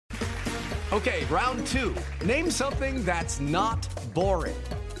Okay, round two. Name something that's not boring.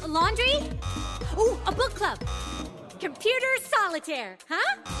 A laundry? Ooh, a book club. Computer solitaire,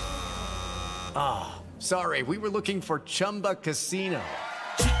 huh? Ah, sorry, we were looking for Chumba Casino.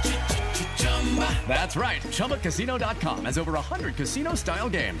 That's right, ChumbaCasino.com has over 100 casino-style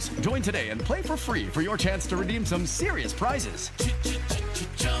games. Join today and play for free for your chance to redeem some serious prizes.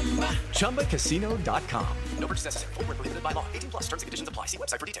 ChumbaCasino.com. No purchase necessary. Void where prohibited by law. 18 plus. Terms and conditions apply. See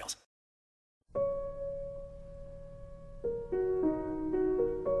website for details.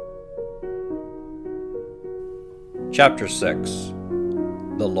 Chapter 6.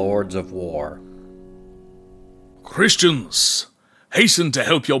 The Lords of War. Christians, hasten to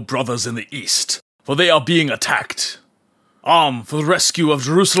help your brothers in the east, for they are being attacked. Arm for the rescue of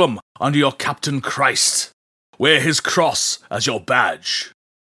Jerusalem under your Captain Christ. Wear his cross as your badge.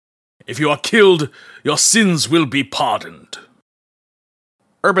 If you are killed, your sins will be pardoned.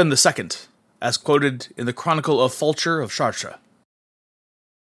 Urban II, as quoted in the Chronicle of Fulcher of Chartres.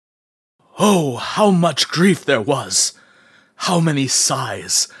 Oh, how much grief there was! How many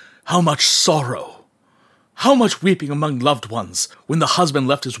sighs! How much sorrow! How much weeping among loved ones when the husband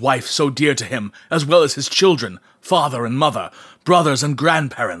left his wife so dear to him, as well as his children, father and mother, brothers and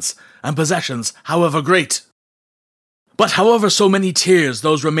grandparents, and possessions however great! But however so many tears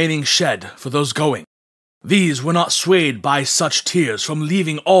those remaining shed for those going, these were not swayed by such tears from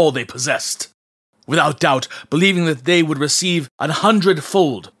leaving all they possessed, without doubt believing that they would receive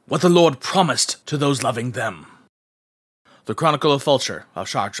 100-fold what the Lord promised to those loving them. The Chronicle of Fulcher of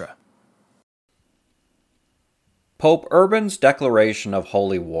Chartres. Pope Urban's declaration of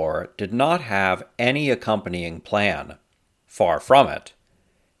holy war did not have any accompanying plan. Far from it.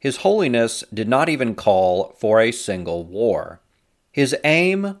 His Holiness did not even call for a single war. His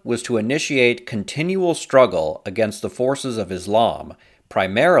aim was to initiate continual struggle against the forces of Islam,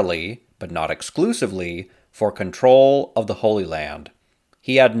 primarily, but not exclusively, for control of the Holy Land.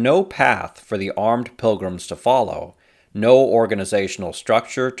 He had no path for the armed pilgrims to follow, no organizational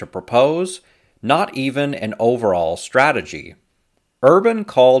structure to propose, not even an overall strategy. Urban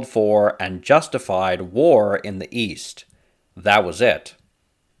called for and justified war in the East. That was it.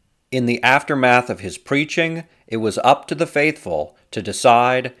 In the aftermath of his preaching, it was up to the faithful to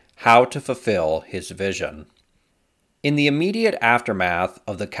decide how to fulfill his vision. In the immediate aftermath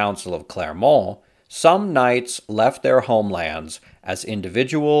of the Council of Clermont, some knights left their homelands as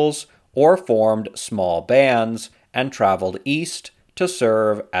individuals or formed small bands and traveled east to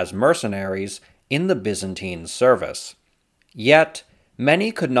serve as mercenaries in the Byzantine service. Yet,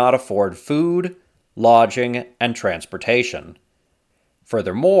 many could not afford food, lodging, and transportation.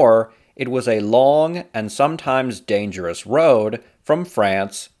 Furthermore, it was a long and sometimes dangerous road from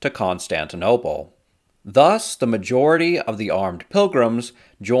France to Constantinople. Thus, the majority of the armed pilgrims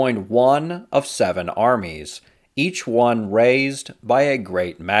joined one of 7 armies, each one raised by a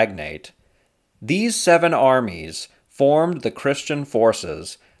great magnate. These 7 armies formed the Christian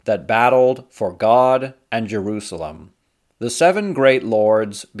forces that battled for God and Jerusalem. The 7 great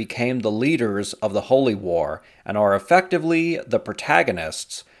lords became the leaders of the Holy War and are effectively the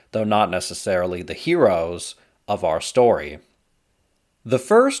protagonists, though not necessarily the heroes, of our story. The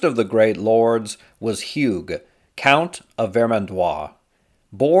first of the great lords was Hugues, Count of Vermandois.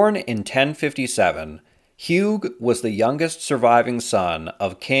 Born in 1057, Hugues was the youngest surviving son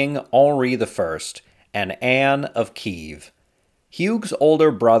of King Henri I and Anne of Kiev. Hugues' older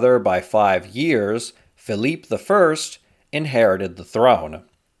brother by 5 years, Philippe I, inherited the throne.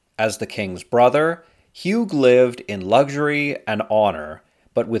 As the king's brother, Hugues lived in luxury and honor,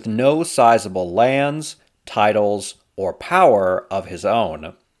 but with no sizable lands, titles, or power of his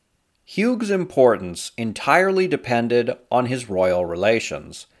own. Hugues' importance entirely depended on his royal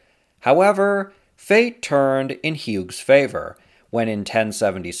relations. However, fate turned in Hugues' favor when in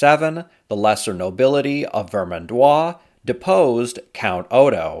 1077 the lesser nobility of Vermandois deposed Count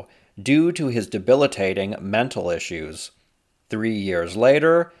Odo due to his debilitating mental issues. 3 years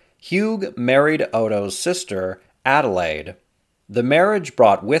later, Hugues married Odo's sister, Adelaide. The marriage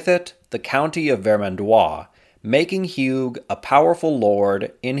brought with it the county of Vermandois, making Hugues a powerful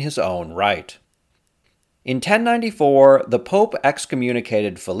lord in his own right. In 1094, the Pope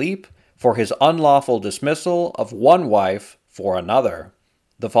excommunicated Philippe for his unlawful dismissal of one wife for another.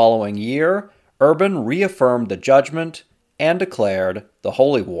 The following year, Urban reaffirmed the judgment and declared the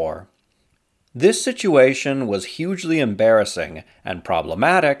Holy War. This situation was hugely embarrassing and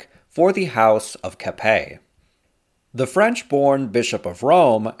problematic for the House of Capet. The French-born Bishop of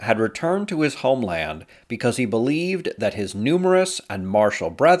Rome had returned to his homeland because he believed that his numerous and martial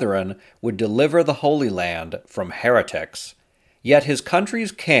brethren would deliver the Holy Land from heretics. Yet his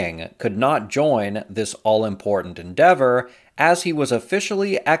country's king could not join this all-important endeavor as he was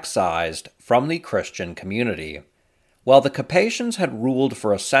officially excised from the Christian community. While the Capetians had ruled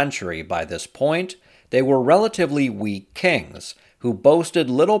for a century by this point, they were relatively weak kings who boasted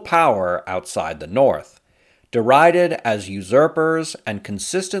little power outside the north. Derided as usurpers and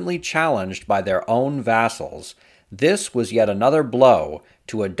consistently challenged by their own vassals, this was yet another blow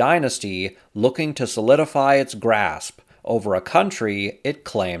to a dynasty looking to solidify its grasp over a country it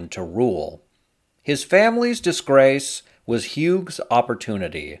claimed to rule. His family's disgrace was Hugue's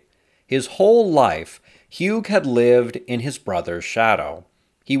opportunity. His whole life, Hugue had lived in his brother's shadow.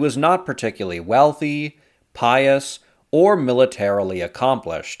 He was not particularly wealthy, pious, or militarily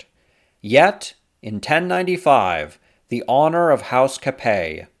accomplished. Yet, in 1095, the honor of House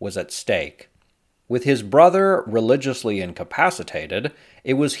Capet was at stake. With his brother religiously incapacitated,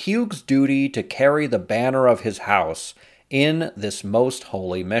 it was Hugue's duty to carry the banner of his house in this most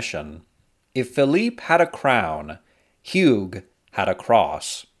holy mission. If Philippe had a crown, Hugue had a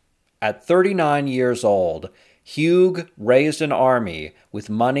cross. At 39 years old, Hugue raised an army with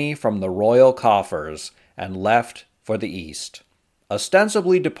money from the royal coffers and left for the east.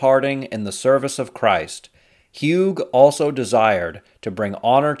 Ostensibly departing in the service of Christ, Hugue also desired to bring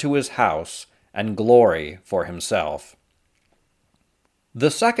honor to his house and glory for himself.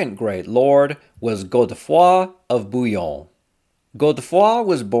 The second great lord was Godefroy of Bouillon. Godefroy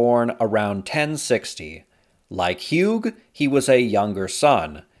was born around 1060. Like Hugue, he was a younger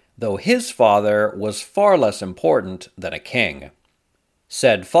son, though his father was far less important than a king.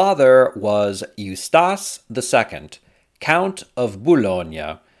 Said father was Eustace II, Count of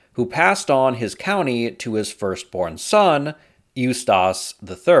Boulogne, who passed on his county to his firstborn son, Eustace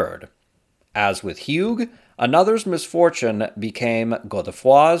III. As with Hugue, another's misfortune became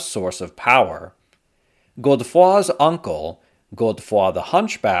Godefroy's source of power. Godefroy's uncle, Godefroy the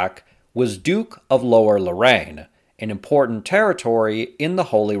Hunchback, was Duke of Lower Lorraine, an important territory in the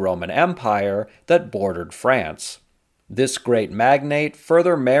Holy Roman Empire that bordered France. This great magnate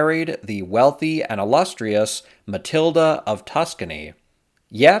further married the wealthy and illustrious Matilda of Tuscany.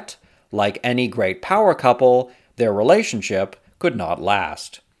 Yet, like any great power couple, their relationship could not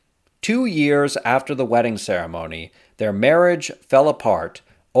last. 2 years after the wedding ceremony, their marriage fell apart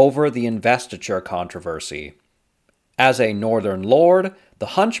over the investiture controversy. As a northern lord, the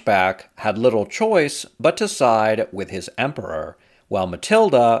Hunchback had little choice but to side with his emperor, while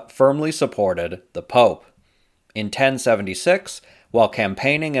Matilda firmly supported the Pope. In 1076, while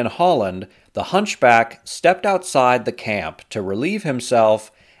campaigning in Holland, the Hunchback stepped outside the camp to relieve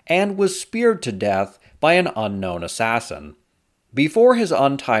himself and was speared to death by an unknown assassin. Before his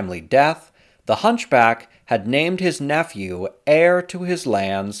untimely death, the Hunchback had named his nephew heir to his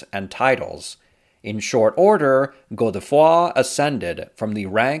lands and titles. In short order, Godefroy ascended from the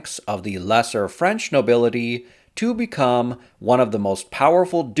ranks of the lesser French nobility to become one of the most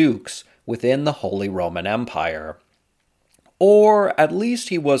powerful dukes within the Holy Roman Empire. Or at least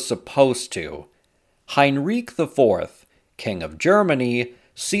he was supposed to. Heinrich IV, King of Germany,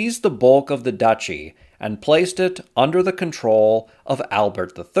 seized the bulk of the duchy and placed it under the control of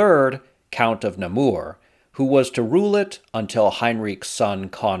Albert III, Count of Namur, who was to rule it until Heinrich's son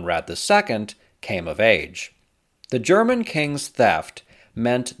Conrad II came of age. The German king's theft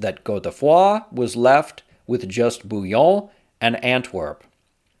meant that Godefroy was left with just Bouillon and Antwerp.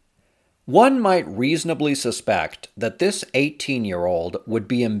 One might reasonably suspect that this 18-year-old would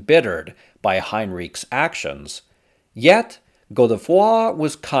be embittered by Heinrich's actions. Yet, Godefroy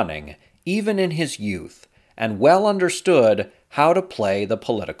was cunning, even in his youth, and well understood how to play the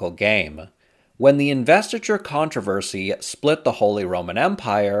political game. When the investiture controversy split the Holy Roman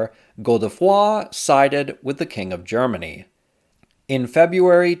Empire, Godefroy sided with the King of Germany. In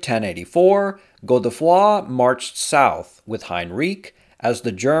February 1084, Godefroy marched south with Heinrich as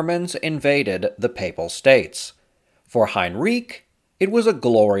the Germans invaded the Papal States. For Heinrich, it was a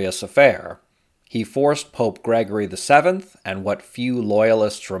glorious affair. He forced Pope Gregory VII and what few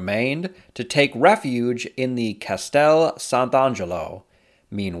loyalists remained to take refuge in the Castel Sant'Angelo.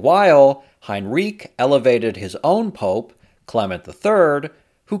 Meanwhile, Heinrich elevated his own pope, Clement III,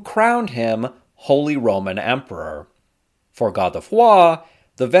 who crowned him Holy Roman Emperor. For Godefroy,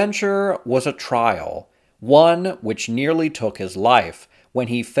 the venture was a trial, one which nearly took his life when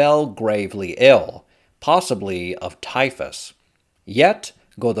he fell gravely ill, possibly of typhus. Yet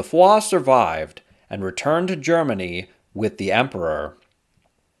Godefroy survived and returned to Germany with the emperor.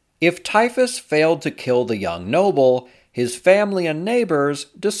 If typhus failed to kill the young noble, his family and neighbors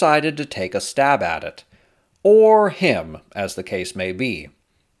decided to take a stab at it. Or him, as the case may be.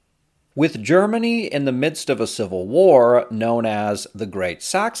 With Germany in the midst of a civil war known as the Great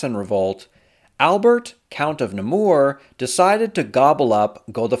Saxon Revolt, Albert, Count of Namur, decided to gobble up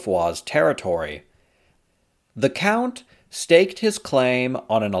Godefroy's territory. The Count staked his claim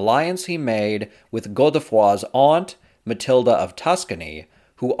on an alliance he made with Godefroy's aunt, Matilda of Tuscany,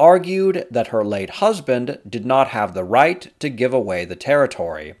 who argued that her late husband did not have the right to give away the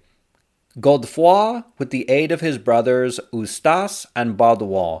territory. Godefroy, with the aid of his brothers Eustace and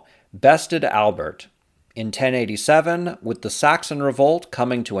Baudouin, bested Albert. In 1087, with the Saxon revolt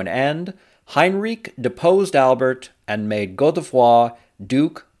coming to an end, Heinrich deposed Albert and made Godefroy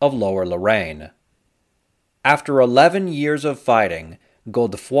Duke of Lower Lorraine. After 11 years of fighting,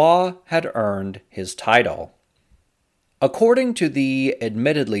 Godefroy had earned his title. According to the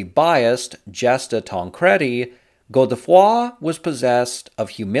admittedly biased Gesta Tancredi, Godefroy was possessed of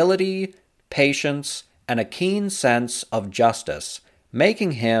humility, patience, and a keen sense of justice,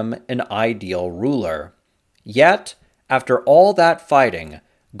 making him an ideal ruler. Yet, after all that fighting,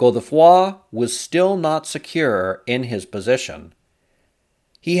 Godefroy was still not secure in his position.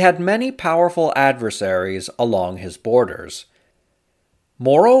 He had many powerful adversaries along his borders.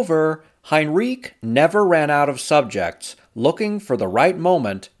 Moreover, Heinrich never ran out of subjects looking for the right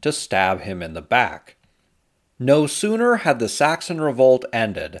moment to stab him in the back. No sooner had the Saxon revolt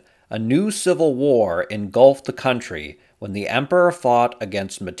ended, a new civil war engulfed the country when the emperor fought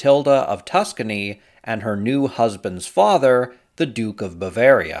against Matilda of Tuscany and her new husband's father, the Duke of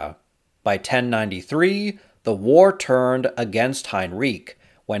Bavaria. By 1093, the war turned against Heinrich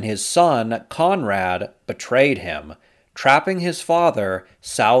when his son Conrad betrayed him, trapping his father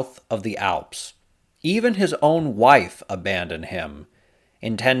south of the Alps. Even his own wife abandoned him.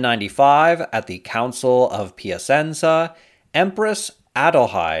 In 1095, at the Council of Piacenza, Empress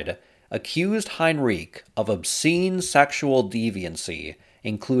Adelheid accused Heinrich of obscene sexual deviancy,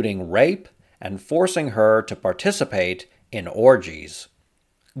 including rape and forcing her to participate in orgies.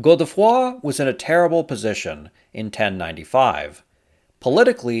 Godefroy was in a terrible position in 1095.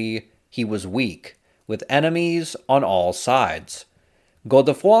 Politically, he was weak, with enemies on all sides.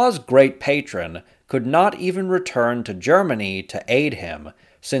 Godefroy's great patron could not even return to Germany to aid him,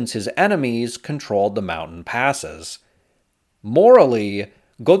 since his enemies controlled the mountain passes. Morally,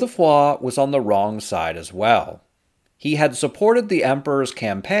 Godefroy was on the wrong side as well. He had supported the emperor's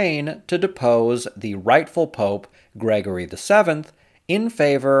campaign to depose the rightful pope Gregory VII in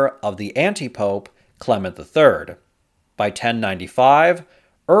favor of the anti-pope Clement III. By 1095,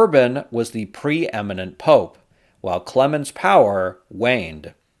 Urban was the preeminent pope, while Clement's power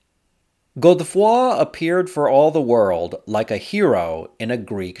waned. Godefroy appeared for all the world like a hero in a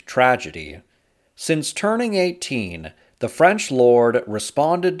Greek tragedy. Since turning 18, the French lord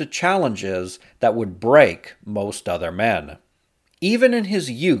responded to challenges that would break most other men. Even in his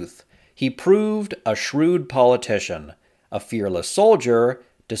youth, he proved a shrewd politician, a fearless soldier,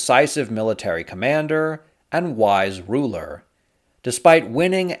 decisive military commander, and wise ruler. Despite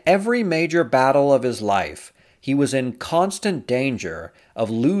winning every major battle of his life, he was in constant danger of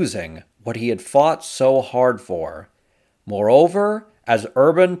losing what he had fought so hard for. Moreover, as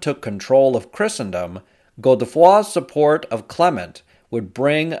Urban took control of Christendom, Godefroy's support of Clement would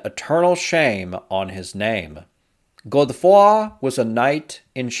bring eternal shame on his name. Godefroy was a knight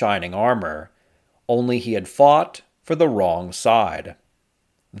in shining armor, only he had fought for the wrong side.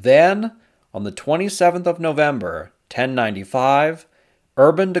 Then, on the 27th of November, 1095,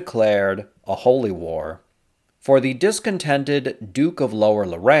 Urban declared a holy war. For the discontented Duke of Lower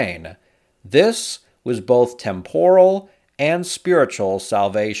Lorraine, this was both temporal and spiritual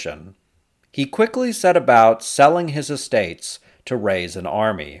salvation. He quickly set about selling his estates to raise an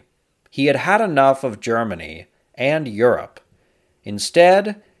army. He had had enough of Germany and Europe.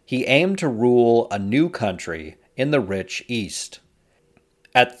 Instead, he aimed to rule a new country in the rich East.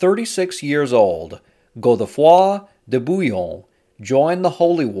 At 36 years old, Godefroy de Bouillon joined the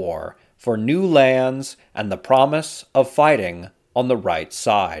Holy War for new lands and the promise of fighting on the right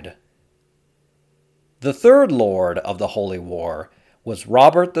side. The third lord of the Holy War was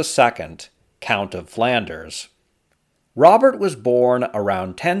Robert II, Count of Flanders. Robert was born around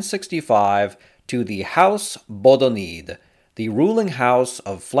 1065 to the House Bodonide, the ruling house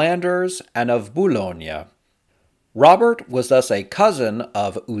of Flanders and of Boulogne. Robert was thus a cousin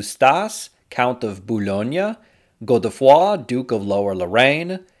of Eustace, Count of Boulogne, Godefroy, Duke of Lower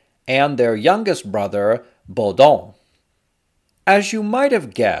Lorraine, and their youngest brother, Baudon. As you might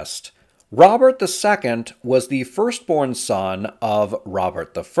have guessed, Robert II was the firstborn son of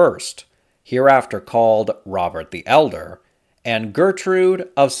Robert I, hereafter called Robert the Elder, and Gertrude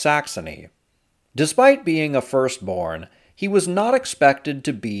of Saxony. Despite being a firstborn, he was not expected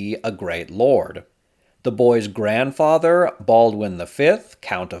to be a great lord. The boy's grandfather, Baldwin V,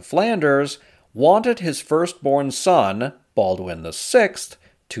 Count of Flanders, wanted his firstborn son, Baldwin VI,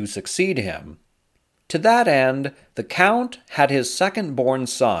 to succeed him. To that end, the Count had his second-born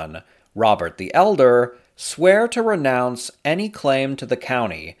son, Robert the Elder, swear to renounce any claim to the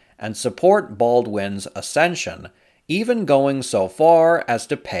county and support Baldwin's ascension, even going so far as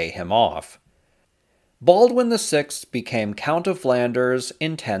to pay him off. Baldwin VI became Count of Flanders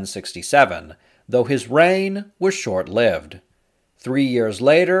in 1067, though his reign was short-lived. 3 years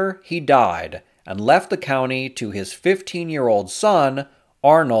later, he died and left the county to his 15-year-old son,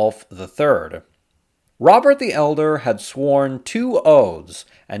 Arnulf III. Robert the Elder had sworn 2 oaths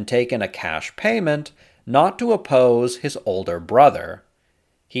and taken a cash payment not to oppose his older brother.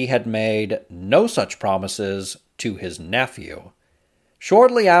 He had made no such promises to his nephew.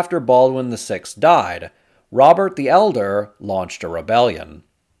 Shortly after Baldwin VI died, Robert the Elder launched a rebellion.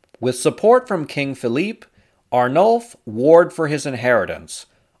 With support from King Philippe, Arnulf warred for his inheritance,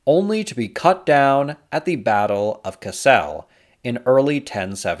 only to be cut down at the Battle of Cassel in early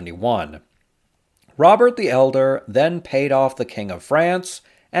 1071. Robert the Elder then paid off the King of France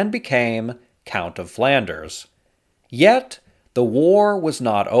and became Count of Flanders. Yet, the war was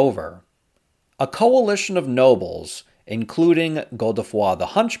not over. A coalition of nobles, including Godefroy the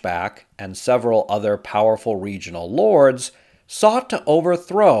Hunchback and several other powerful regional lords, sought to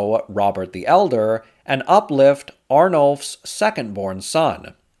overthrow Robert the Elder and uplift Arnulf's second-born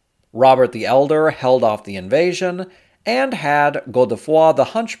son. Robert the Elder held off the invasion and had Godefroy the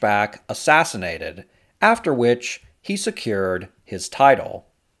Hunchback assassinated, after which he secured his title.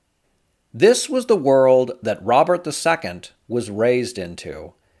 This was the world that Robert II was raised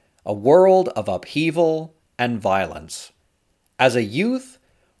into, a world of upheaval and violence. As a youth,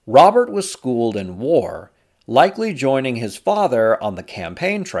 Robert was schooled in war, likely joining his father on the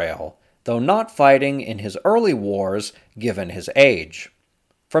campaign trail, though not fighting in his early wars given his age.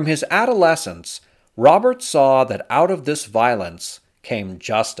 From his adolescence, Robert saw that out of this violence came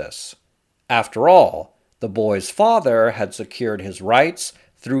justice. After all, the boy's father had secured his rights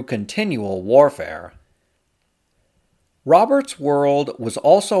through continual warfare. Robert's world was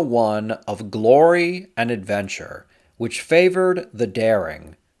also one of glory and adventure, which favored the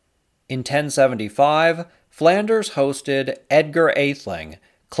daring. In 1075, Flanders hosted Edgar Atheling,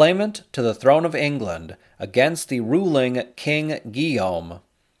 claimant to the throne of England, against the ruling King Guillaume.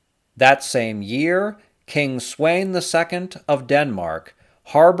 That same year, King Sweyn II of Denmark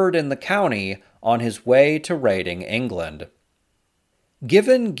harbored in the county on his way to raiding England.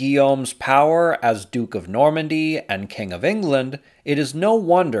 Given Guillaume's power as Duke of Normandy and King of England, it is no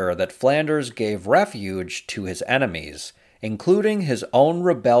wonder that Flanders gave refuge to his enemies, including his own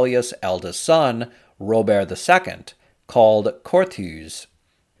rebellious eldest son, Robert II, called Courteuse.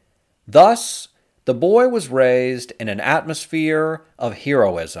 Thus, the boy was raised in an atmosphere of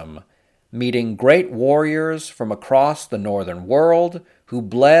heroism, meeting great warriors from across the northern world who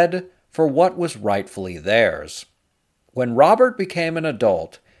bled for what was rightfully theirs. When Robert became an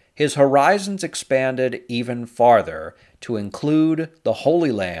adult, his horizons expanded even farther to include the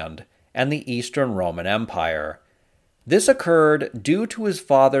Holy Land and the Eastern Roman Empire. This occurred due to his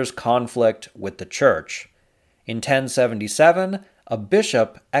father's conflict with the Church. In 1077, a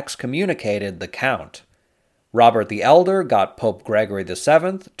bishop excommunicated the Count. Robert the Elder got Pope Gregory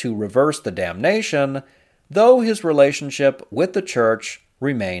VII to reverse the damnation, though his relationship with the Church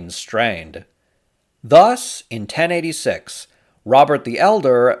remained strained. Thus, in 1086, Robert the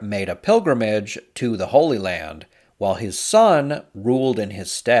Elder made a pilgrimage to the Holy Land, while his son ruled in his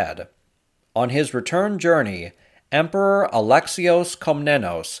stead. On his return journey, Emperor Alexios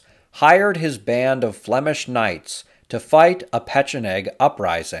Komnenos hired his band of Flemish knights to fight a Pecheneg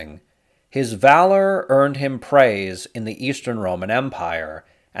uprising. His valor earned him praise in the Eastern Roman Empire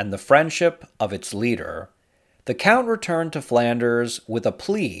and the friendship of its leader. The Count returned to Flanders with a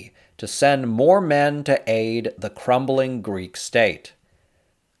plea to send more men to aid the crumbling Greek state.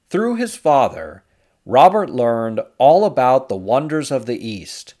 Through his father, Robert learned all about the wonders of the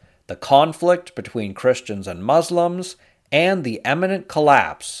East, the conflict between Christians and Muslims, and the imminent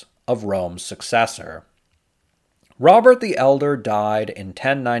collapse of Rome's successor. Robert the Elder died in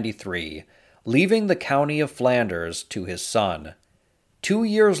 1093, leaving the county of Flanders to his son. 2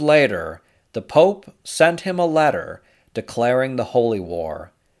 years later, the Pope sent him a letter declaring the Holy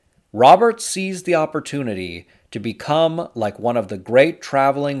War. Robert seized the opportunity to become like one of the great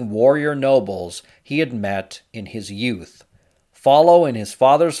traveling warrior nobles he had met in his youth, follow in his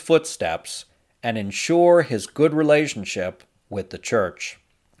father's footsteps, and ensure his good relationship with the Church.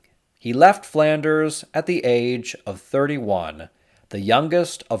 He left Flanders at the age of 31, the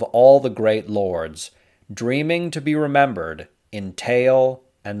youngest of all the great lords, dreaming to be remembered in tale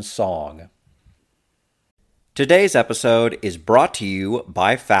and song. Today's episode is brought to you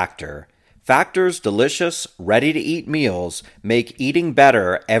by Factor. Factor's delicious, ready-to-eat meals make eating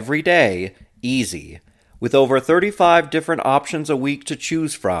better every day easy. With over 35 different options a week to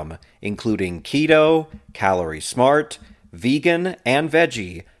choose from, including keto, calorie smart, vegan, and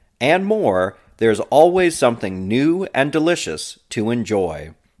veggie, and more, there's always something new and delicious to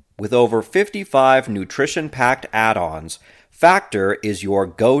enjoy. With over 55 nutrition-packed add-ons, Factor is your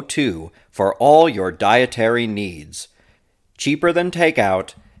go-to for all your dietary needs. Cheaper than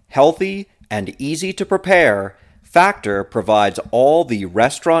takeout, healthy, and easy to prepare, Factor provides all the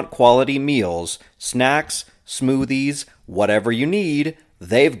restaurant-quality meals, snacks, smoothies, whatever you need,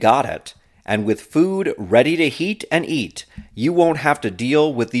 they've got it. And with food ready to heat and eat, you won't have to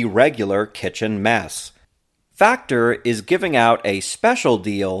deal with the regular kitchen mess. Factor is giving out a special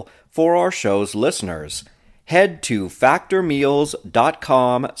deal for our show's listeners. Head to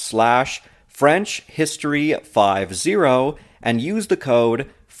factormeals.com/FrenchHistory50 and use the code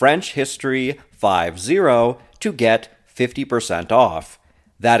FrenchHistory50 to get 50% off.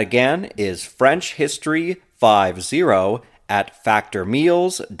 That again is FrenchHistory50 at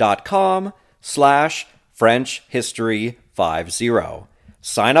factormeals.com/FrenchHistory50.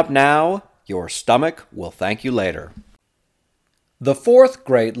 Sign up now. Your stomach will thank you later. The fourth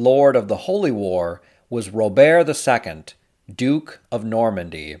great lord of the Holy War was Robert II, Duke of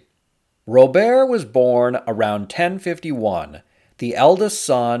Normandy. Robert was born around 1051, the eldest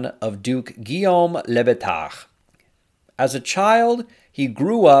son of Duke Guillaume le Bataille. As a child, he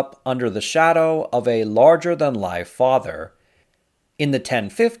grew up under the shadow of a larger-than-life father. In the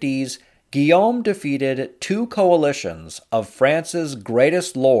 1050s, Guillaume defeated two coalitions of France's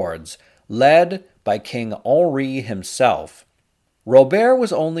greatest lords, led by King Henri himself. Robert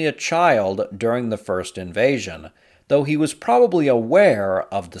was only a child during the first invasion, though he was probably aware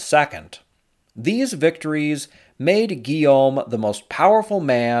of the second. These victories made Guillaume the most powerful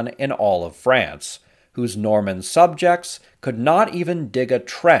man in all of France, whose Norman subjects could not even dig a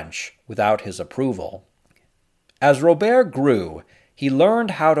trench without his approval. As Robert grew, he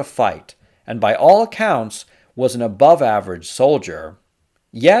learned how to fight, and by all accounts was an above-average soldier.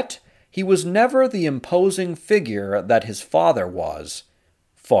 Yet, he was never the imposing figure that his father was.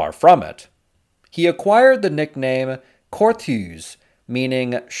 Far from it. He acquired the nickname Courteuse,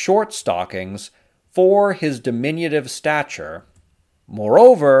 meaning short stockings, for his diminutive stature.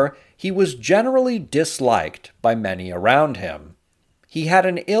 Moreover, he was generally disliked by many around him. He had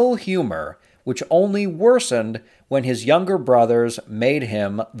an ill humor, which only worsened when his younger brothers made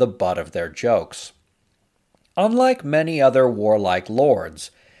him the butt of their jokes. Unlike many other warlike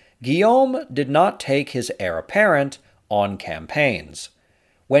lords, Guillaume did not take his heir apparent on campaigns.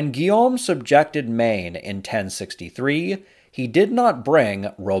 When Guillaume subjected Maine in 1063, he did not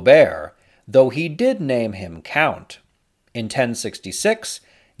bring Robert, though he did name him Count. In 1066,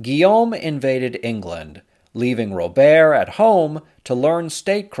 Guillaume invaded England, leaving Robert at home to learn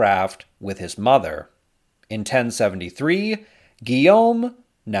statecraft with his mother. In 1073, Guillaume,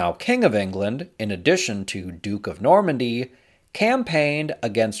 now King of England in addition to Duke of Normandy, campaigned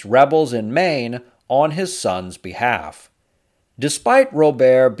against rebels in Maine on his son's behalf. Despite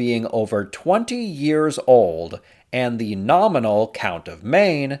Robert being over 20 years old and the nominal Count of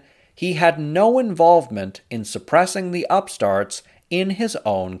Maine, he had no involvement in suppressing the upstarts in his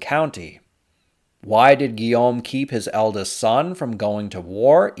own county. Why did Guillaume keep his eldest son from going to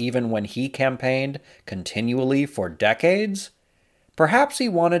war even when he campaigned continually for decades? Perhaps he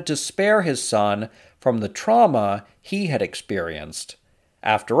wanted to spare his son from the trauma he had experienced.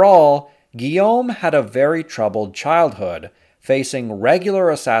 After all, Guillaume had a very troubled childhood, facing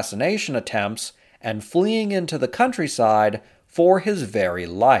regular assassination attempts and fleeing into the countryside for his very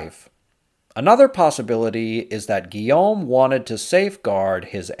life. Another possibility is that Guillaume wanted to safeguard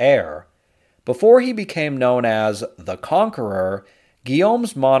his heir. Before he became known as the Conqueror,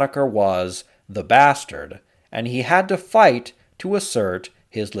 Guillaume's moniker was the Bastard, and he had to fight to assert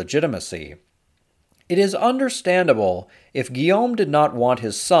his legitimacy. It is understandable if Guillaume did not want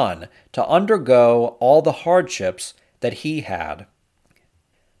his son to undergo all the hardships that he had.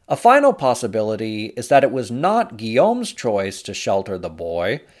 A final possibility is that it was not Guillaume's choice to shelter the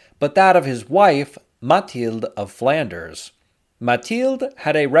boy, but that of his wife, Mathilde of Flanders. Mathilde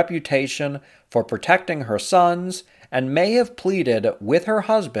had a reputation for protecting her sons and may have pleaded with her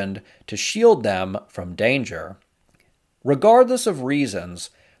husband to shield them from danger. Regardless of reasons,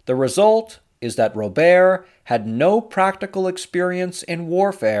 the result is that Robert had no practical experience in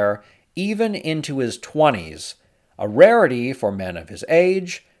warfare even into his 20s, a rarity for men of his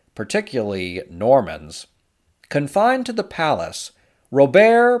age, particularly Normans. Confined to the palace,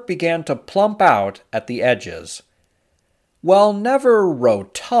 Robert began to plump out at the edges. While never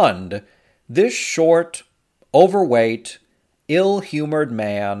rotund, this short, overweight, ill-humored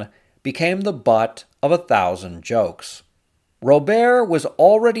man became the butt of 1,000 jokes. Robert was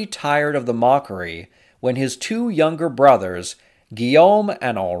already tired of the mockery when his two younger brothers, Guillaume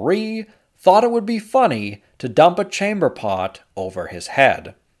and Henri, thought it would be funny to dump a chamber pot over his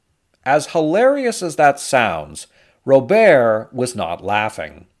head. As hilarious as that sounds, Robert was not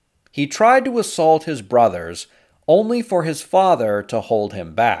laughing. He tried to assault his brothers, only for his father to hold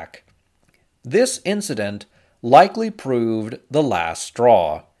him back. This incident likely proved the last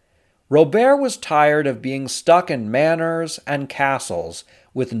straw. Robert was tired of being stuck in manors and castles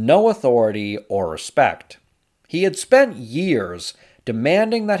with no authority or respect. He had spent years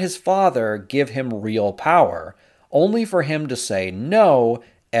demanding that his father give him real power, only for him to say no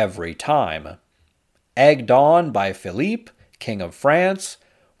every time. Egged on by Philippe, King of France,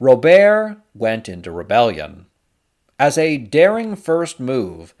 Robert went into rebellion. As a daring first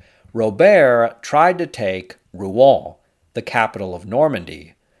move, Robert tried to take Rouen, the capital of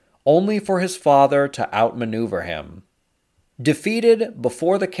Normandy, only for his father to outmaneuver him. Defeated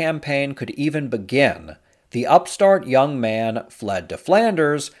before the campaign could even begin, the upstart young man fled to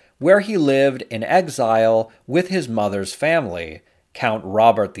Flanders, where he lived in exile with his mother's family, Count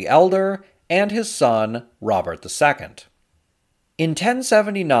Robert the Elder and his son Robert II. In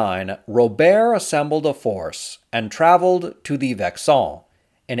 1079, Robert assembled a force and traveled to the Vexin,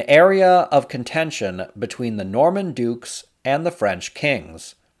 an area of contention between the Norman dukes and the French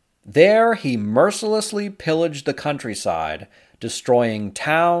kings. There he mercilessly pillaged the countryside, destroying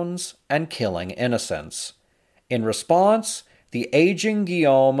towns and killing innocents. In response, the aging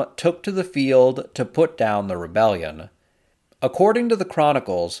Guillaume took to the field to put down the rebellion. According to the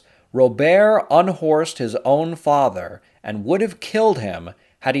chronicles, Robert unhorsed his own father and would have killed him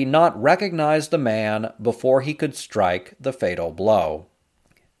had he not recognized the man before he could strike the fatal blow.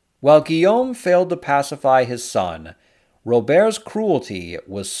 While Guillaume failed to pacify his son, Robert's cruelty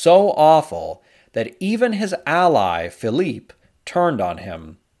was so awful that even his ally Philippe turned on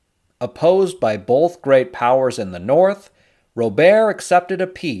him. Opposed by both great powers in the north, Robert accepted a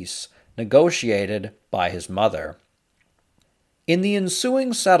peace negotiated by his mother. In the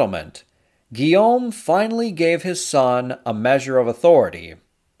ensuing settlement, Guillaume finally gave his son a measure of authority,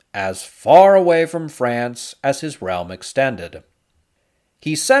 as far away from France as his realm extended.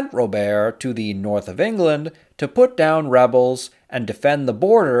 He sent Robert to the north of England to put down rebels and defend the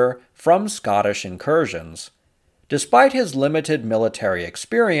border from Scottish incursions. Despite his limited military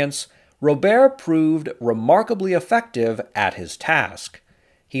experience, Robert proved remarkably effective at his task.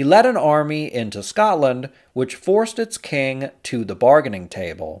 He led an army into Scotland, which forced its king to the bargaining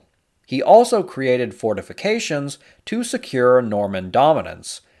table. He also created fortifications to secure Norman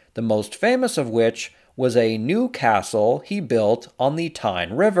dominance, the most famous of which was a new castle he built on the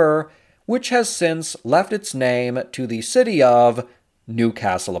Tyne River, which has since left its name to the city of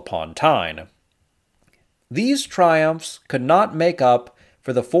Newcastle upon Tyne. These triumphs could not make up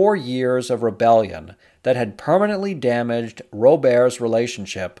for the 4 years of rebellion that had permanently damaged Robert's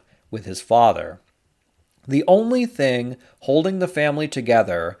relationship with his father. The only thing holding the family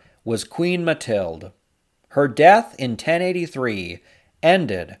together was Queen Mathilde. Her death in 1083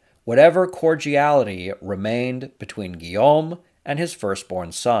 ended whatever cordiality remained between Guillaume and his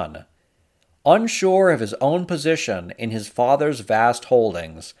firstborn son. Unsure of his own position in his father's vast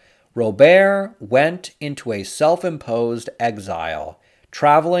holdings, Robert went into a self-imposed exile,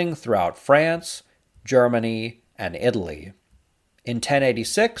 traveling throughout France, Germany, and Italy. In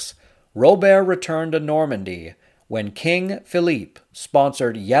 1086, Robert returned to Normandy when King Philippe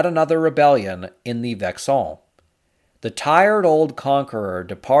sponsored yet another rebellion in the Vexin. The tired old conqueror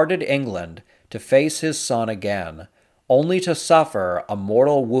departed England to face his son again, only to suffer a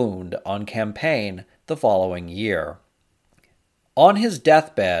mortal wound on campaign the following year. On his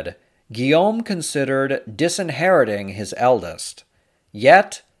deathbed, Guillaume considered disinheriting his eldest.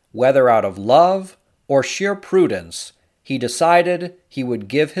 Yet, whether out of love or sheer prudence, he decided he would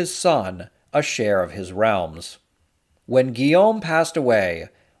give his son a share of his realms. When Guillaume passed away,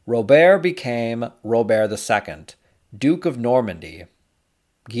 Robert became Robert II, Duke of Normandy.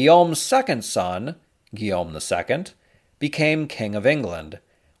 Guillaume's second son, Guillaume II, became King of England,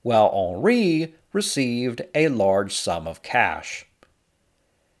 while Henri received a large sum of cash.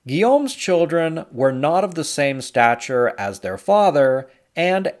 Guillaume's children were not of the same stature as their father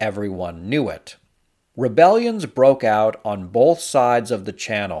and everyone knew it. Rebellions broke out on both sides of the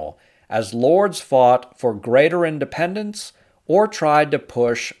Channel as lords fought for greater independence or tried to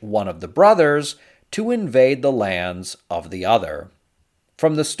push one of the brothers to invade the lands of the other.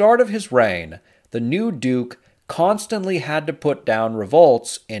 From the start of his reign, the new duke constantly had to put down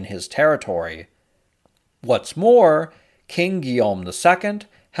revolts in his territory. What's more, King Guillaume II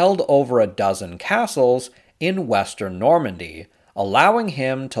held over a dozen castles in western Normandy, allowing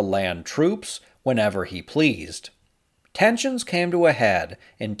him to land troops whenever he pleased. Tensions came to a head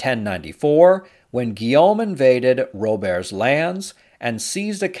in 1094 when Guillaume invaded Robert's lands and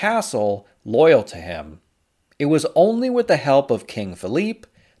seized a castle loyal to him. It was only with the help of King Philippe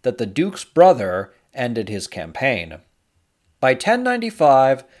that the duke's brother ended his campaign. By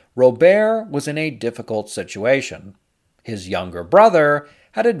 1095, Robert was in a difficult situation. His younger brother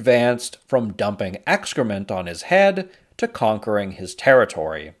had advanced from dumping excrement on his head to conquering his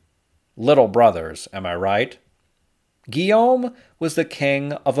territory. Little brothers, am I right? Guillaume was the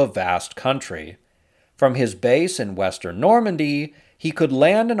king of a vast country. From his base in western Normandy, he could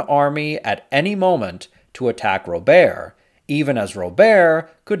land an army at any moment to attack Robert, even as Robert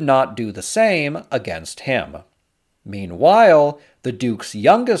could not do the same against him. Meanwhile, the duke's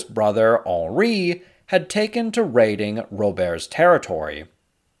youngest brother, Henri, had taken to raiding Robert's territory.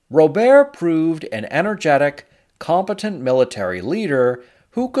 Robert proved an energetic, competent military leader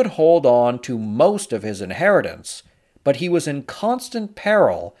who could hold on to most of his inheritance, but he was in constant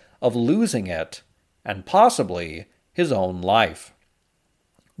peril of losing it, and possibly his own life.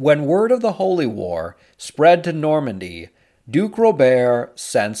 When word of the Holy War spread to Normandy, Duke Robert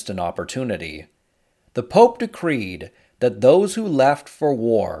sensed an opportunity. The Pope decreed that those who left for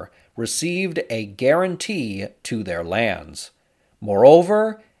war received a guarantee to their lands.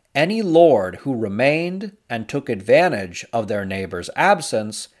 Moreover, any lord who remained and took advantage of their neighbor's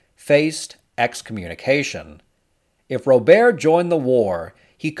absence faced excommunication. If Robert joined the war,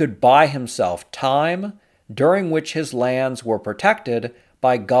 he could buy himself time, during which his lands were protected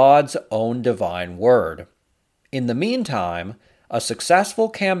by God's own divine word. In the meantime, a successful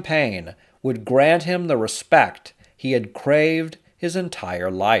campaign would grant him the respect he had craved his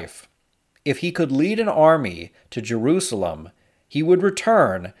entire life. If he could lead an army to Jerusalem, he would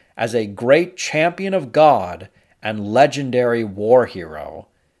return as a great champion of God and legendary war hero.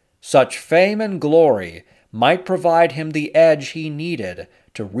 Such fame and glory might provide him the edge he needed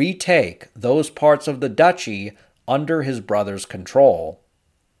to retake those parts of the duchy under his brother's control.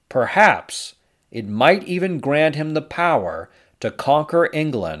 Perhaps it might even grant him the power to conquer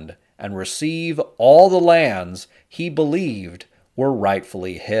England and receive all the lands he believed were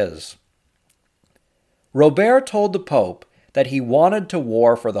rightfully his. Robert told the Pope that he wanted to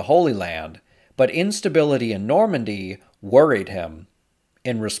war for the Holy Land, but instability in Normandy worried him.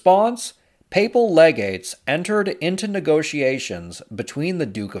 In response, papal legates entered into negotiations between the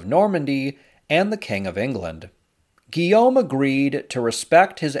Duke of Normandy and the King of England. Guillaume agreed to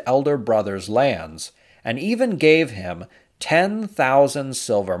respect his elder brother's lands, and even gave him 10,000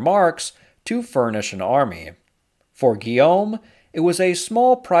 silver marks to furnish an army. For Guillaume, it was a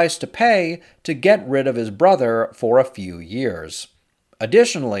small price to pay to get rid of his brother for a few years.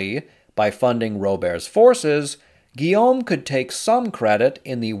 Additionally, by funding Robert's forces, Guillaume could take some credit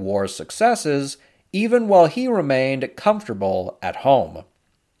in the war's successes, even while he remained comfortable at home.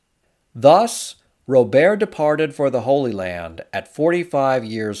 Thus, Robert departed for the Holy Land at 45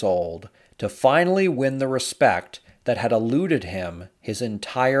 years old to finally win the respect that had eluded him his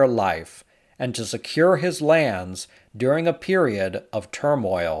entire life, and to secure his lands during a period of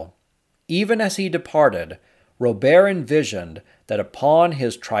turmoil. Even as he departed, Robert envisioned that upon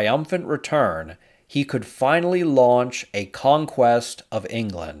his triumphant return, he could finally launch a conquest of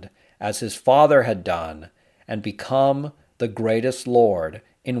England, as his father had done, and become the greatest lord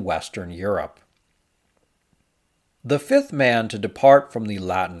in Western Europe. The fifth man to depart from the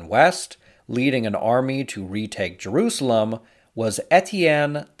Latin West, leading an army to retake Jerusalem, was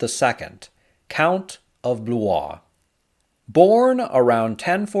Etienne II, Count of Blois. Born around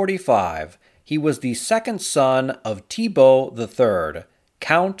 1045, he was the second son of Thibaut III,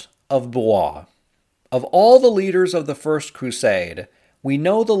 Count of Blois. Of all the leaders of the First Crusade, we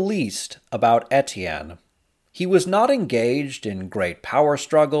know the least about Etienne. He was not engaged in great power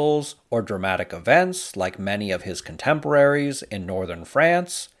struggles or dramatic events like many of his contemporaries in northern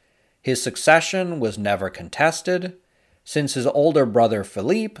France. His succession was never contested. Since his older brother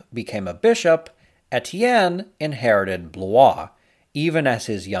Philippe became a bishop, Etienne inherited Blois, even as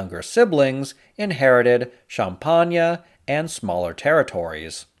his younger siblings inherited Champagne and smaller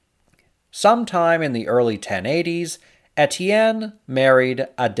territories. Sometime in the early 1080s, Etienne married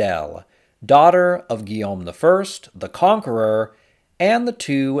Adèle, daughter of Guillaume I, the Conqueror, and the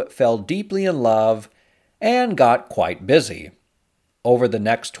two fell deeply in love and got quite busy. Over the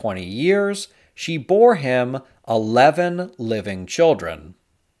next 20 years, she bore him 11 living children.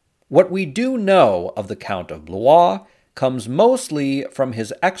 What we do know of the Count of Blois comes mostly from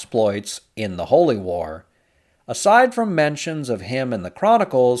his exploits in the Holy War. Aside from mentions of him in the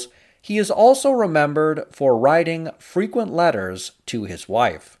Chronicles, he is also remembered for writing frequent letters to his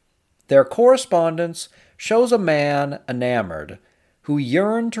wife. Their correspondence shows a man enamored, who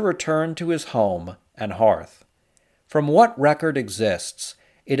yearned to return to his home and hearth. From what record exists,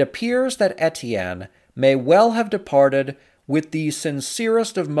 it appears that Etienne may well have departed with the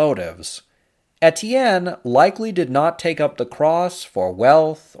sincerest of motives. Etienne likely did not take up the cross for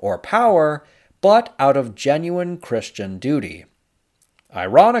wealth or power, but out of genuine Christian duty.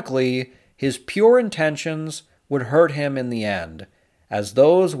 Ironically, his pure intentions would hurt him in the end, as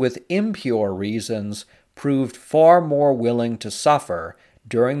those with impure reasons proved far more willing to suffer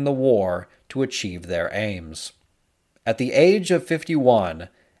during the war to achieve their aims. At the age of 51,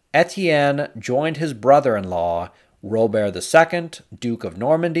 Etienne joined his brother-in-law, Robert II, Duke of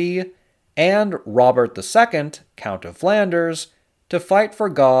Normandy, and Robert II, Count of Flanders, to fight for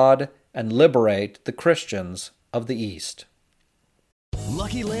God and liberate the Christians of the East.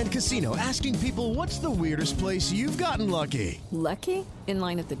 Lucky Land Casino, asking people, what's the weirdest place you've gotten lucky? Lucky? In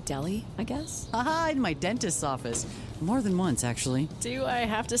line at the deli, I guess? Aha, in my dentist's office. More than once, actually. Do I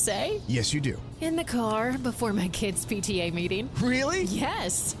have to say? Yes, you do. In the car before my kids' PTA meeting. Really?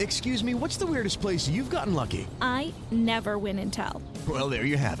 Yes. Excuse me, what's the weirdest place you've gotten lucky? I never win and tell. Well, there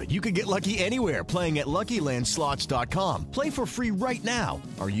you have it. You can get lucky anywhere, playing at LuckyLandSlots.com. Play for free right now.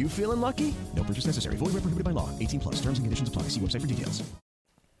 Are you feeling lucky? No purchase necessary. Void where prohibited by law. 18+. Terms and conditions apply. See website for details.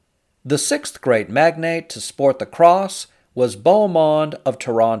 The sixth great magnate to sport the cross was Bohemond of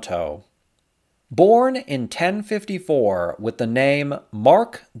Toronto. Born in 1054 with the name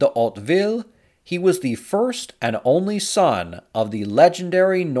Marc de Hauteville, he was the first and only son of the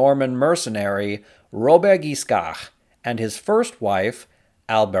legendary Norman mercenary Robert Guiscard and his first wife,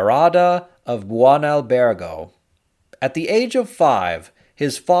 Alberada of Buonalbergo. At the age of 5,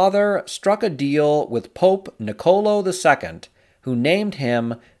 his father struck a deal with Pope Niccolo II, who named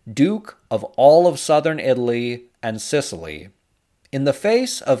him Duke of all of southern Italy and Sicily. In the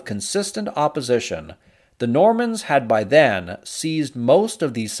face of consistent opposition, the Normans had by then seized most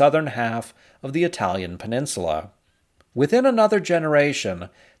of the southern half of the Italian peninsula. Within another generation,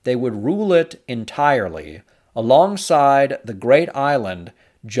 they would rule it entirely, alongside the great island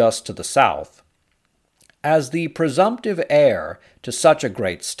just to the south. As the presumptive heir to such a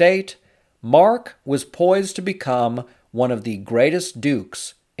great state, Mark was poised to become one of the greatest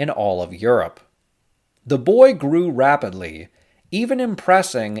dukes in all of Europe. The boy grew rapidly, even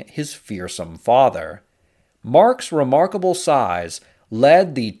impressing his fearsome father. Mark's remarkable size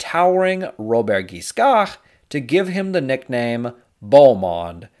led the towering Robert Guiscard to give him the nickname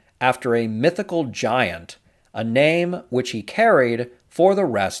Bohemond, after a mythical giant, a name which he carried for the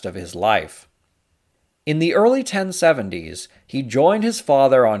rest of his life. In the early 1070s, he joined his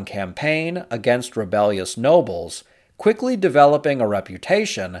father on campaign against rebellious nobles, quickly developing a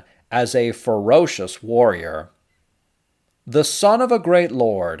reputation as a ferocious warrior. The son of a great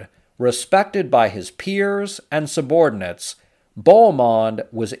lord, respected by his peers and subordinates, Bohemond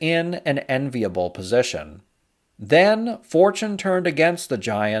was in an enviable position. Then fortune turned against the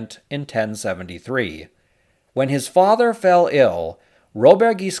giant in 1073. When his father fell ill,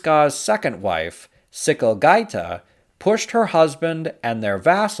 Robert Guiscard's second wife, Sichelgaita, pushed her husband and their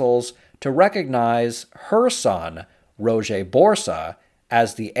vassals to recognize her son, Roger Borsa,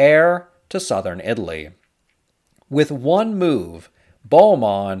 as the heir to southern Italy. With one move,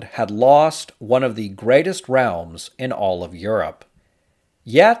 Bohemond had lost one of the greatest realms in all of Europe.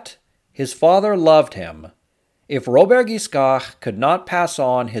 Yet, his father loved him. If Robert Guiscard could not pass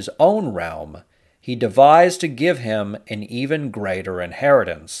on his own realm, he devised to give him an even greater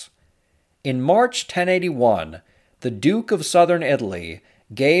inheritance. In March 1081, the Duke of Southern Italy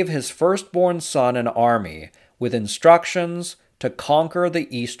gave his firstborn son an army with instructions to conquer the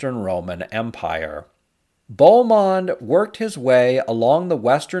Eastern Roman Empire. Bohemond worked his way along the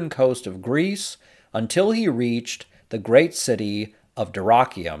western coast of Greece until he reached the great city of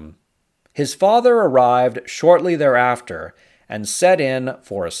Dyrrhachium. His father arrived shortly thereafter and set in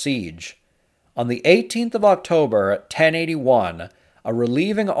for a siege. On the 18th of October, 1081, a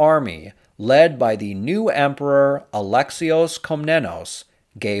relieving army led by the new emperor Alexios Komnenos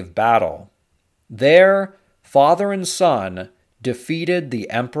gave battle. There, father and son defeated the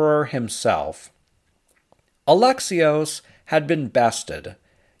emperor himself. Alexios had been bested,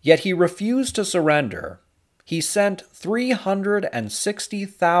 yet he refused to surrender. He sent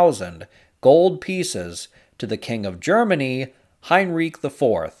 360,000 gold pieces to the King of Germany, Heinrich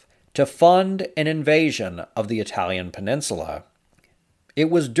IV, to fund an invasion of the Italian peninsula. It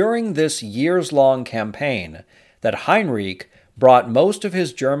was during this years-long campaign that Heinrich brought most of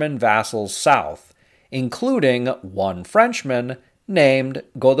his German vassals south, including one Frenchman named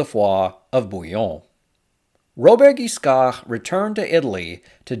Godefroy of Bouillon. Robert Guiscard returned to Italy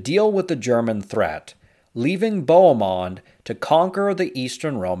to deal with the German threat, leaving Bohemond to conquer the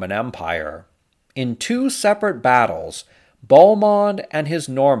Eastern Roman Empire. In 2 separate battles, Bohemond and his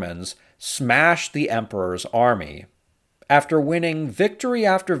Normans smashed the emperor's army. After winning victory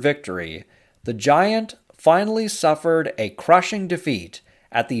after victory, the giant finally suffered a crushing defeat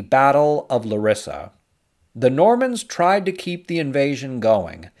at the Battle of Larissa. The Normans tried to keep the invasion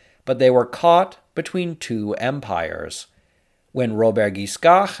going, but they were caught between 2 empires. When Robert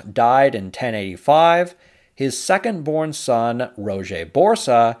Guiscard died in 1085, his second-born son, Roger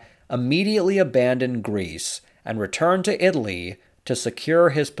Borsa, immediately abandoned Greece and returned to Italy to secure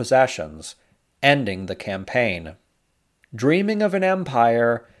his possessions, ending the campaign. Dreaming of an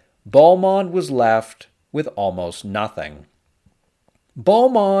empire, Bohemond was left with almost nothing.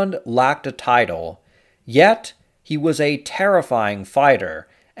 Bohemond lacked a title, yet he was a terrifying fighter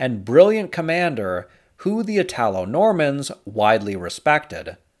and brilliant commander who the Italo-Normans widely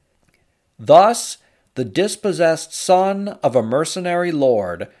respected. Thus, the dispossessed son of a mercenary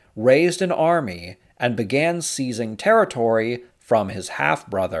lord raised an army and began seizing territory from his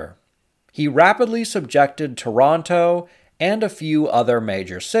half-brother. He rapidly subjected Taranto and a few other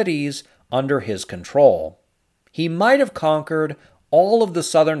major cities under his control. He might have conquered all of the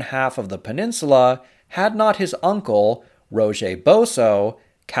southern half of the peninsula had not his uncle, Roger Boso,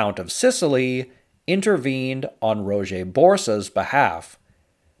 Count of Sicily, intervened on Roger Borsa's behalf.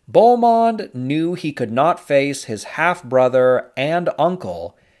 Bohemond knew he could not face his half-brother and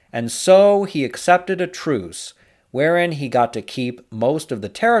uncle, and so he accepted a truce wherein he got to keep most of the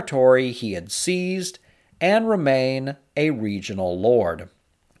territory he had seized and remain a regional lord.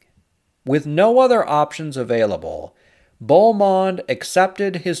 With no other options available, Bohemond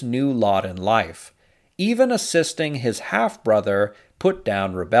accepted his new lot in life, even assisting his half-brother put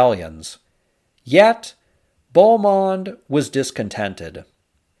down rebellions. Yet, Bohemond was discontented.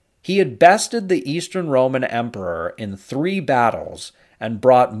 He had bested the Eastern Roman Emperor in 3 battles and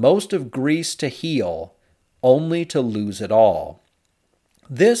brought most of Greece to heel, only to lose it all.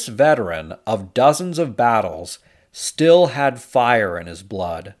 This veteran of dozens of battles still had fire in his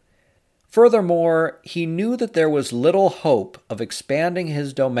blood. Furthermore, he knew that there was little hope of expanding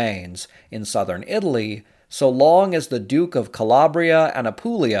his domains in southern Italy so long as the Duke of Calabria and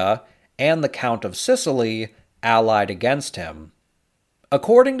Apulia and the Count of Sicily allied against him.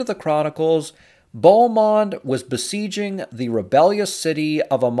 According to the chronicles, Bohemond was besieging the rebellious city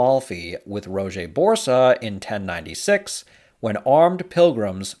of Amalfi with Roger Borsa in 1096 when armed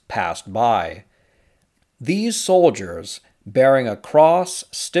pilgrims passed by. These soldiers, bearing a cross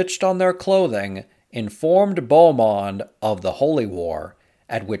stitched on their clothing, informed Bohemond of the Holy War,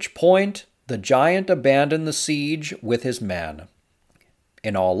 at which point the giant abandoned the siege with his men.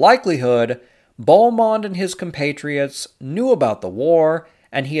 In all likelihood, Bohemond and his compatriots knew about the war,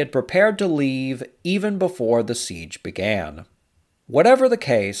 and he had prepared to leave even before the siege began. Whatever the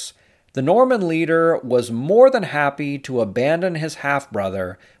case, the Norman leader was more than happy to abandon his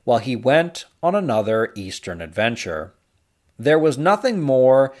half-brother while he went on another eastern adventure. There was nothing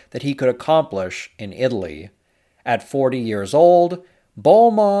more that he could accomplish in Italy. At 40 years old,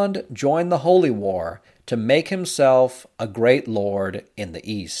 Bohemond joined the Holy War to make himself a great lord in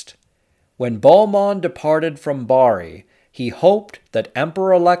the East. When Bohemond departed from Bari, he hoped that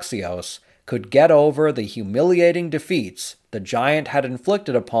Emperor Alexios could get over the humiliating defeats the giant had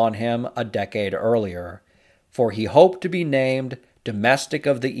inflicted upon him a decade earlier, for he hoped to be named Domestic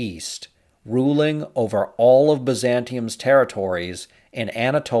of the East, ruling over all of Byzantium's territories in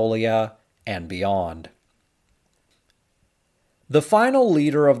Anatolia and beyond. The final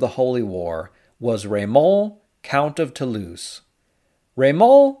leader of the Holy War was Raymond, Count of Toulouse.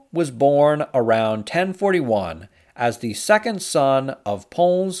 Raymond was born around 1041 as the second son of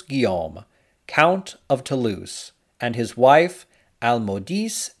Pons Guillaume, Count of Toulouse, and his wife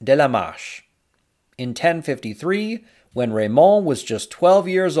Almodice de la Marche. In 1053, when Raymond was just 12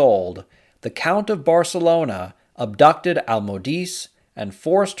 years old, the Count of Barcelona abducted Almodice and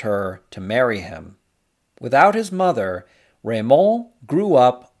forced her to marry him. Without his mother, Raymond grew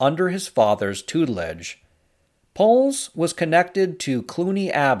up under his father's tutelage. Pons was connected to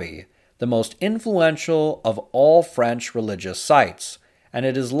Cluny Abbey, the most influential of all French religious sites, and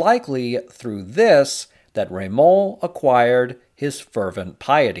it is likely through this that Raymond acquired his fervent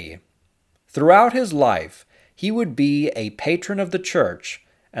piety. Throughout his life, he would be a patron of the church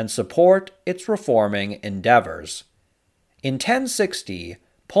and support its reforming endeavors. In 1060,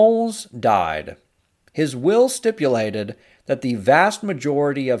 Pons died. His will stipulated that the vast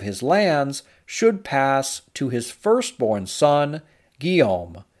majority of his lands should pass to his firstborn son,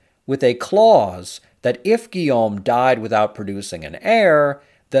 Guillaume, with a clause that if Guillaume died without producing an heir,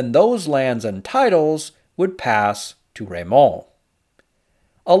 then those lands and titles would pass to Raymond.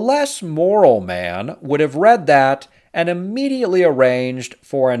 A less moral man would have read that and immediately arranged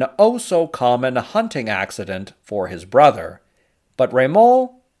for an oh-so-common hunting accident for his brother. But Raymond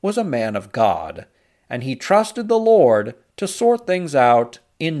was a man of God, and he trusted the Lord to sort things out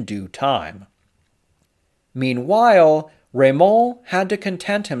in due time. Meanwhile, Raymond had to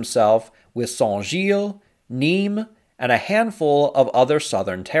content himself with Saint-Gilles, Nîmes, and a handful of other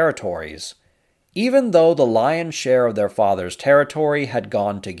southern territories. Even though the lion's share of their father's territory had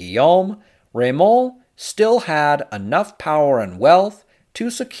gone to Guillaume, Raymond still had enough power and wealth to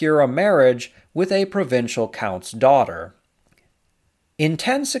secure a marriage with a provincial count's daughter. In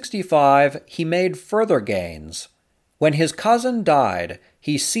 1065, he made further gains. When his cousin died,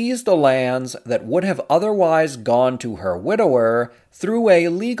 he seized the lands that would have otherwise gone to her widower through a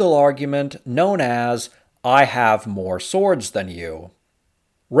legal argument known as, "I have more swords than you."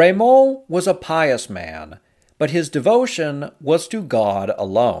 Raymond was a pious man, but his devotion was to God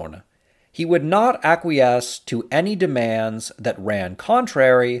alone. He would not acquiesce to any demands that ran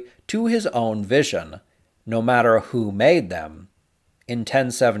contrary to his own vision, no matter who made them. In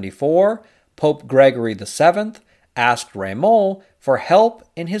 1074, Pope Gregory VII asked Raymond for help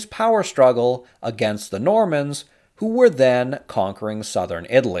in his power struggle against the Normans, who were then conquering southern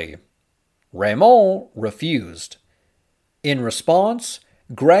Italy. Raymond refused. In response,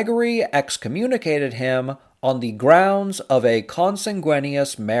 Gregory excommunicated him on the grounds of a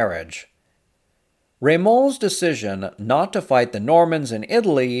consanguineous marriage. Raymond's decision not to fight the Normans in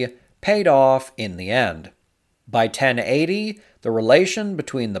Italy paid off in the end. By 1080, the relation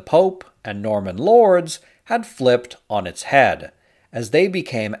between the Pope and Norman lords had flipped on its head, as they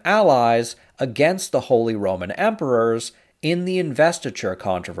became allies against the Holy Roman Emperors in the investiture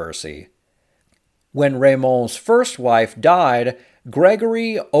controversy. When Raymond's first wife died,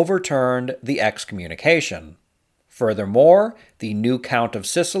 Gregory overturned the excommunication. Furthermore, the new Count of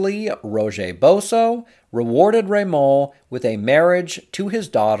Sicily, Roger Bosso, rewarded Raymond with a marriage to his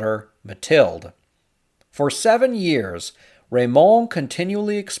daughter, Mathilde. For 7 years, Raymond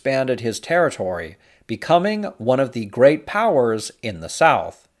continually expanded his territory, becoming one of the great powers in the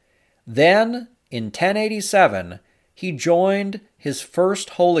south. Then, in 1087, he joined his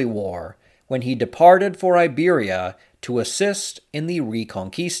first holy war when he departed for Iberia to assist in the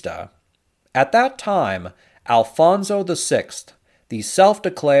Reconquista. At that time, Alfonso VI, the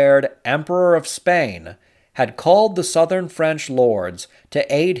self-declared Emperor of Spain, had called the southern French lords to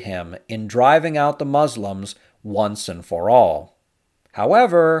aid him in driving out the Muslims once and for all.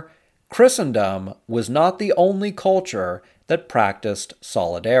 However, Christendom was not the only culture that practiced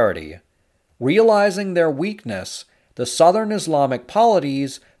solidarity. Realizing their weakness, the southern Islamic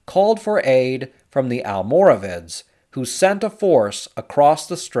polities called for aid from the Almoravids, who sent a force across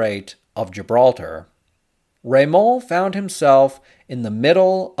the Strait of Gibraltar. Raymond found himself in the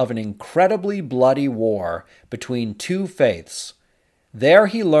middle of an incredibly bloody war between two faiths. There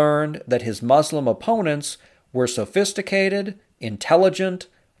he learned that his Muslim opponents were sophisticated, intelligent,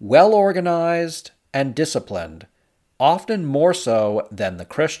 well-organized, and disciplined, often more so than the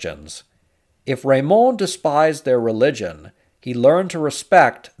Christians. If Raymond despised their religion, he learned to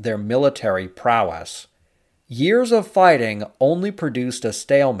respect their military prowess. Years of fighting only produced a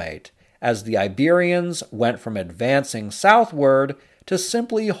stalemate, as the Iberians went from advancing southward to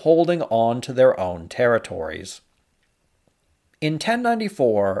simply holding on to their own territories. In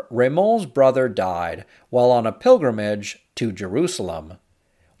 1094, Raymond's brother died while on a pilgrimage to Jerusalem.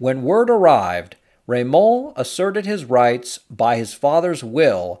 When word arrived, Raymond asserted his rights by his father's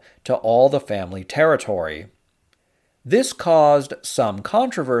will to all the family territory. This caused some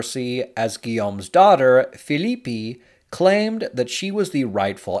controversy as Guillaume's daughter, Philippe, claimed that she was the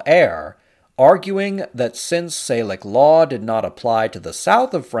rightful heir, arguing that since Salic law did not apply to the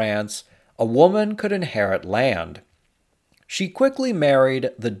south of France, a woman could inherit land. She quickly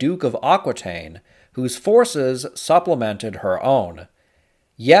married the Duke of Aquitaine, whose forces supplemented her own.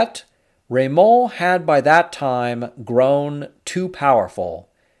 Yet, Raymond had by that time grown too powerful.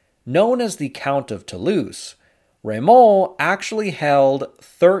 Known as the Count of Toulouse, Raymond actually held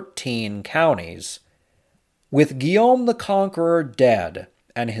 13 counties. With Guillaume the Conqueror dead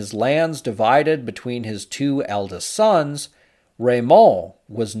and his lands divided between his two eldest sons, Raymond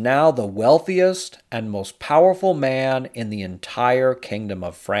was now the wealthiest and most powerful man in the entire Kingdom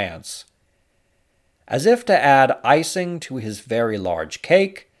of France. As if to add icing to his very large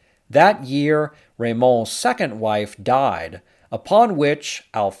cake, that year Raymond's second wife died, upon which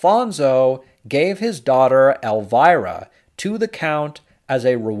Alfonso gave his daughter Elvira to the Count as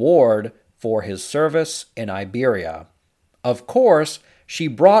a reward for his service in Iberia. Of course, she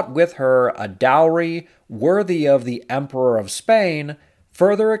brought with her a dowry worthy of the Emperor of Spain,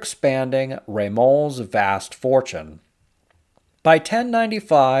 further expanding Raymond's vast fortune. By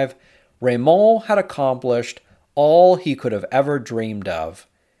 1095, Raymond had accomplished all he could have ever dreamed of.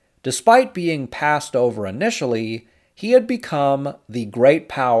 Despite being passed over initially, he had become the great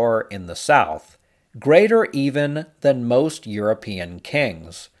power in the south, greater even than most European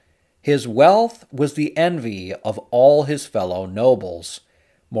kings. His wealth was the envy of all his fellow nobles.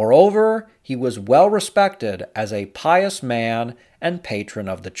 Moreover, he was well respected as a pious man and patron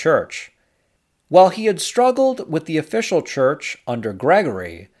of the Church. While he had struggled with the official Church under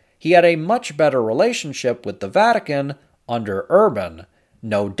Gregory, he had a much better relationship with the Vatican under Urban,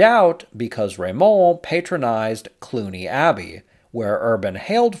 no doubt because Raymond patronized Cluny Abbey, where Urban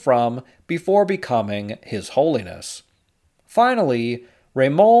hailed from before becoming His Holiness. Finally,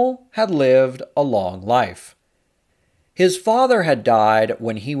 Raymond had lived a long life. His father had died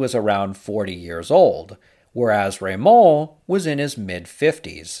when he was around 40 years old, whereas Raymond was in his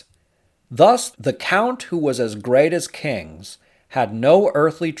mid-50s. Thus, the Count who was as great as kings had no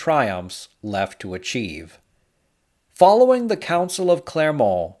earthly triumphs left to achieve. Following the Council of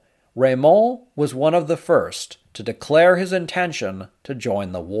Clermont, Raymond was one of the first to declare his intention to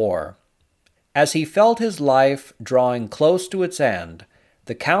join the war. As he felt his life drawing close to its end,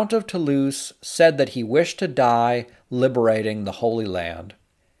 the Count of Toulouse said that he wished to die liberating the Holy Land.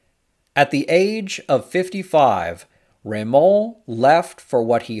 At the age of 55, Raymond left for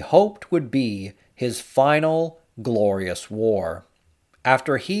what he hoped would be his final glorious war.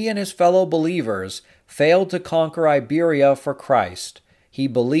 After he and his fellow believers failed to conquer Iberia for Christ, he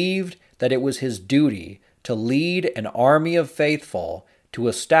believed that it was his duty to lead an army of faithful to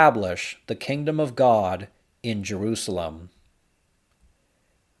establish the kingdom of God in Jerusalem.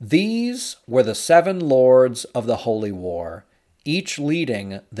 These were the 7 lords of the Holy War, each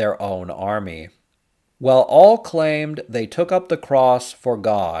leading their own army. While all claimed they took up the cross for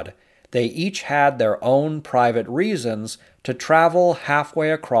God, they each had their own private reasons to travel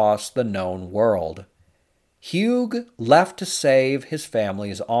halfway across the known world. Hugues left to save his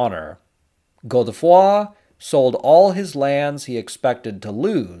family's honor. Godefroy sold all his lands he expected to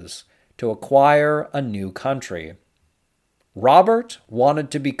lose to acquire a new country. Robert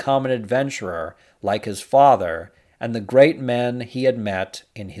wanted to become an adventurer like his father and the great men he had met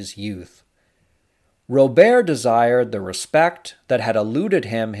in his youth. Robert desired the respect that had eluded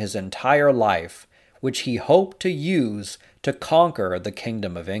him his entire life, which he hoped to use to conquer the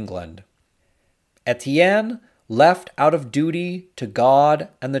Kingdom of England. Etienne left out of duty to God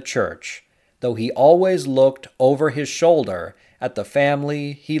and the Church, though he always looked over his shoulder at the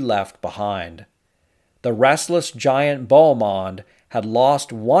family he left behind. The restless giant Bohemond had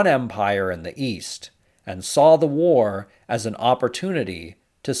lost one empire in the east, and saw the war as an opportunity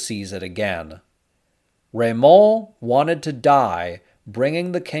to seize it again. Raymond wanted to die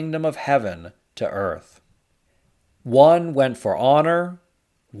bringing the kingdom of heaven to earth. One went for honor,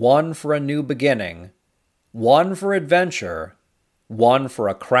 one for a new beginning, one for adventure, one for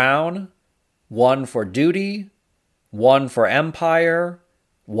a crown, one for duty, one for empire,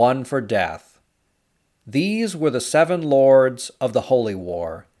 one for death. These were the 7 lords of the Holy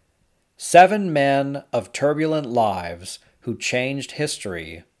War, 7 men of turbulent lives who changed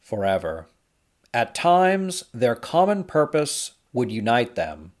history forever. At times, their common purpose would unite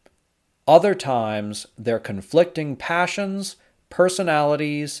them. Other times, their conflicting passions,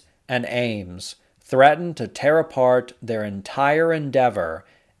 personalities, and aims threatened to tear apart their entire endeavor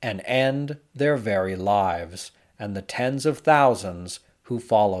and end their very lives and the tens of thousands who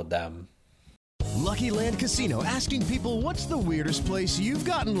followed them. Lucky Land Casino, asking people, what's the weirdest place you've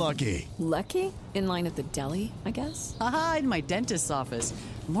gotten lucky? Lucky? In line at the deli, I guess? Aha, in my dentist's office.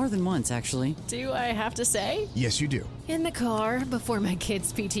 More than once, actually. Do I have to say? Yes, you do. In the car before my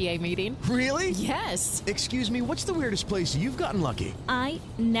kids' PTA meeting. Really? Yes. Excuse me, what's the weirdest place you've gotten lucky? I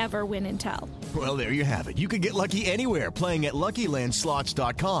never win and tell. Well, there you have it. You can get lucky anywhere, playing at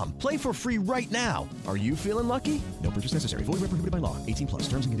LuckyLandSlots.com. Play for free right now. Are you feeling lucky? No purchase necessary. Void where prohibited by law. 18+.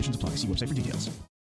 Terms and conditions apply. See website for details.